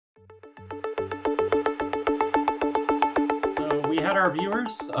had our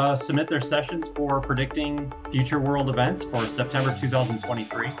viewers submit their sessions for predicting future world events for September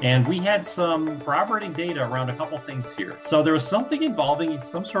 2023. And we had some corroborating data around a couple things here. So there was something involving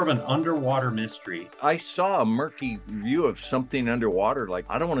some sort of an underwater mystery. I saw a murky view of something underwater, like,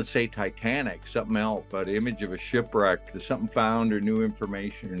 I don't want to say Titanic, something else, but image of a shipwreck, something found or new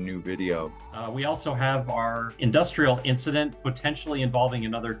information or new video. We also have our industrial incident potentially involving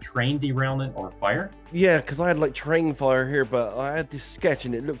another train derailment or fire. Yeah, because I had like train fire here, but I had this sketch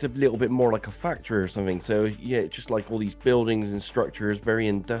and it looked a little bit more like a factory or something. So yeah, it's just like all these buildings and structures, very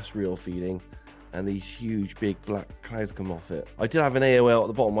industrial feeling, and these huge big black clouds come off it. I did have an AOL at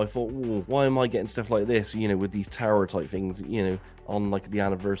the bottom. I thought, why am I getting stuff like this, you know, with these tower type things, you know, on like the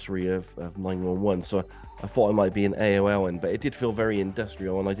anniversary of 911. So I thought it might be an AOL in, but it did feel very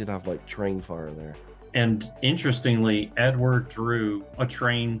industrial, and I did have like train fire there. And interestingly, Edward drew a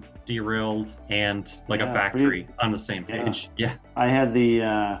train derailed and like a factory on the same page. Yeah. I had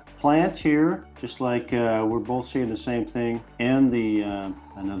the plant here, just like we're both seeing the same thing, and the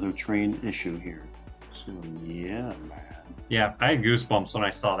another train issue here. So yeah, man. Yeah, I had goosebumps when I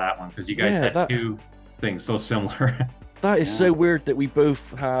saw that one because you guys had two things so similar. That is so weird that we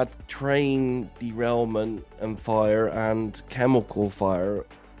both had train derailment and fire and chemical fire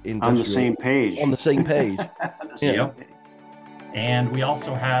on the same page. On the same page. Yep. And we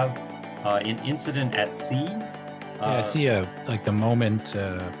also have an incident at sea. I see like the moment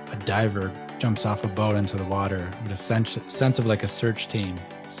a diver jumps off a boat into the water with a sense of like a search team,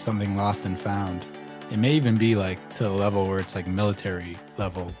 something lost and found. It may even be like to the level where it's like military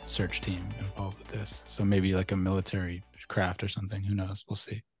level search team involved with this. So maybe like a military craft or something. Who knows? We'll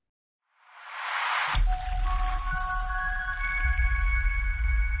see.